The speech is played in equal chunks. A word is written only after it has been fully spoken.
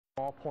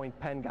ballpoint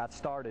pen got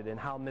started and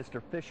how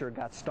Mr. Fisher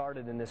got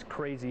started in this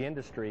crazy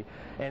industry,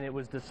 and it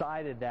was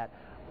decided that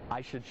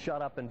I should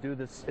shut up and do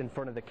this in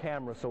front of the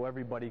camera so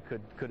everybody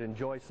could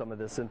enjoy some of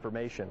this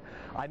information.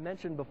 I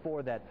mentioned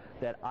before that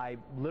I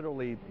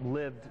literally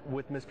lived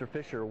with Mr.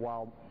 Fisher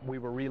while we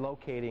were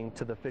relocating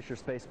to the Fisher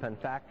Space Pen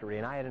factory,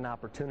 and I had an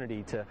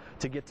opportunity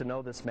to get to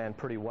know this man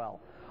pretty well.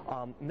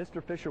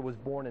 Mr. Fisher was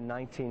born in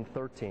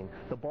 1913.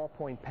 The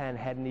ballpoint pen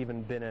hadn't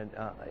even been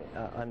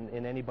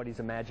in anybody's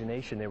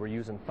imagination. They were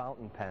using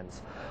fountain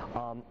pens.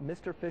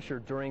 Mr. Fisher,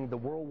 during the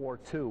World War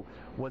II,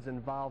 was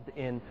involved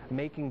in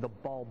making the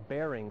ball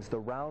bearings, the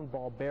round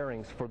ball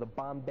bearings for the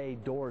Bombay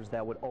doors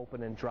that would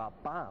open and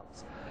drop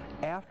bombs.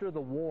 After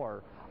the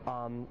war,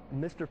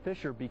 Mr.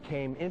 Fisher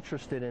became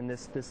interested in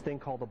this thing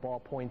called the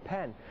ballpoint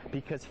pen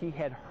because he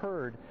had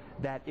heard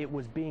that it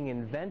was being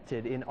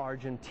invented in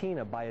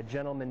Argentina by a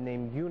gentleman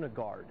named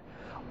Unigard.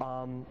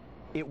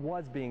 It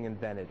was being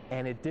invented,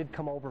 and it did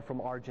come over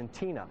from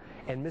Argentina,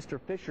 and Mr.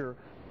 Fisher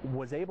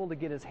was able to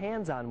get his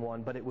hands on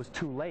one, but it was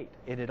too late.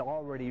 It had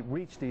already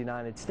reached the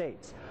United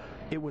States.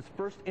 It was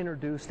first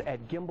introduced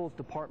at Gimbel's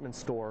department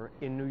store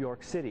in New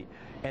York City,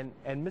 and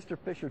Mr.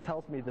 Fisher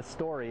tells me the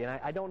story, and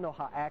I don't know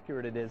how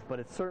accurate it is, but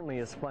it certainly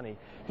is funny.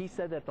 He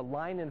said that the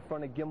line in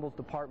front of Gimbel's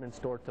department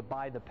store to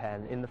buy the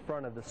pen in the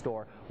front of the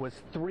store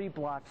was 3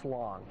 blocks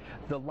long.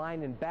 The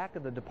line in back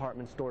of the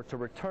department store to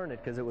return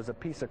it, because it was a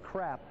piece of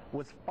crap,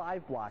 was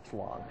 5 blocks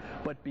long.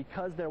 But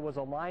because there was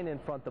a line in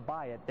front to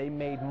buy it, they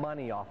made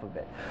money off of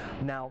it.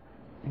 Now,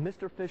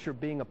 Mr. Fisher,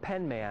 being a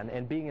pen man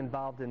and being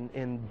involved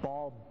in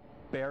ball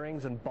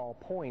bearings and ball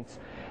points,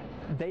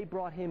 they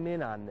brought him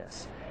in on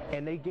this,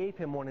 and they gave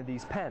him one of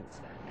these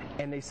pens.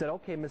 And they said,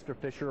 okay, Mr.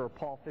 Fisher, or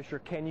Paul Fisher,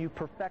 can you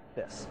perfect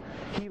this?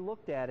 He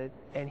looked at it,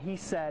 and he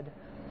said,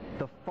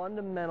 the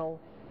fundamental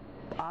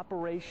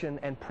operation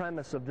and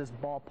premise of this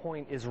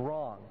ballpoint is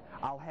wrong.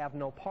 I'll have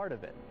no part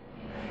of it.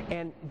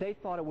 And they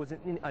thought it was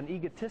an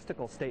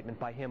egotistical statement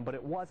by him, but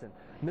it wasn't.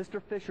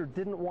 Mr. Fisher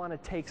didn't want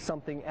to take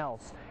something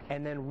else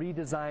and then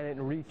redesign it and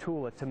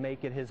retool it to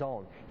make it his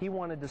own. He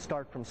wanted to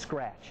start from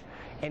scratch.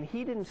 And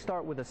he didn't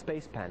start with a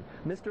space pen.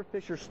 Mr.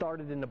 Fisher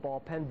started in the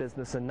ball pen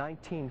business in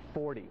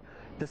 1940.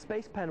 The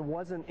space pen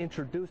wasn't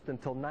introduced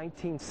until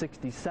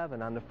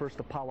 1967 on the first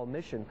Apollo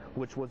mission,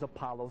 which was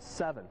Apollo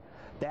 7.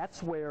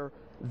 That's where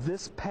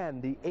this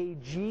pen, the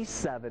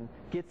AG-7,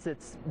 gets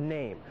its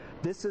name.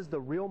 This is the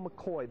real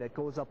McCoy that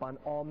goes up on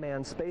all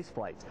manned space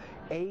flights.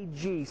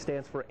 AG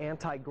stands for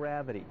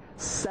anti-gravity.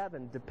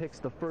 7 depicts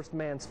the first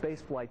manned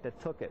space flight that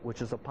took it,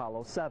 which is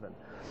Apollo 7.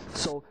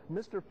 So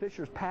Mr.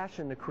 Fisher's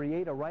passion to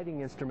create a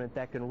writing instrument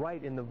that can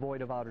write in the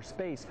void of outer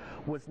space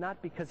was not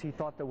because he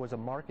thought there was a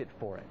market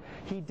for it.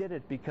 He did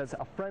it because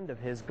a friend of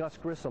his, Gus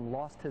Grissom,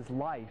 lost his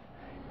life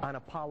on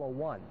Apollo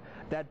 1.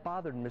 That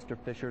bothered Mr.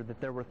 Fisher,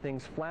 that there were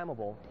things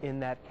flammable in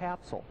that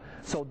capsule.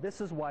 So this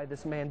is why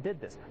this man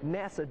did this.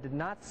 NASA did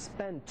not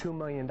spend $2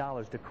 million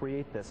to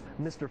create this.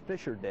 Mr.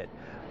 Fisher did.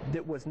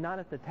 It was not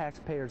at the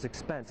taxpayer's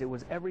expense. It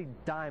was every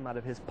dime out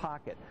of his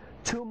pocket.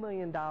 $2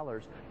 million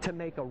to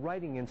make a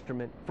writing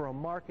instrument for a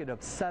market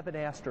of 7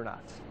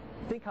 astronauts.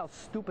 Think how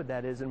stupid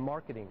that is in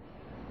marketing.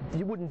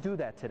 You wouldn't do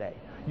that today.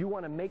 You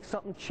want to make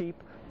something cheap,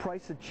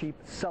 price it cheap,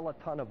 sell a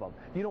ton of them.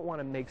 You don't want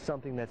to make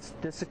something that's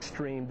this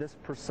extreme, this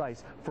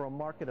precise, for a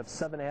market of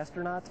 7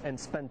 astronauts and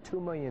spend $2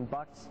 million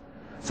bucks.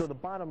 So the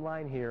bottom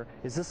line here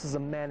is this is a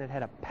man that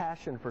had a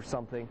passion for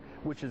something,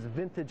 which is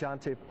vintage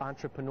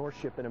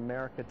entrepreneurship in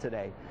America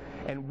today.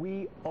 And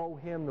we owe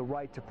him the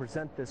right to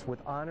present this with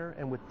honor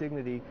and with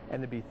dignity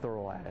and to be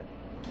thorough at it.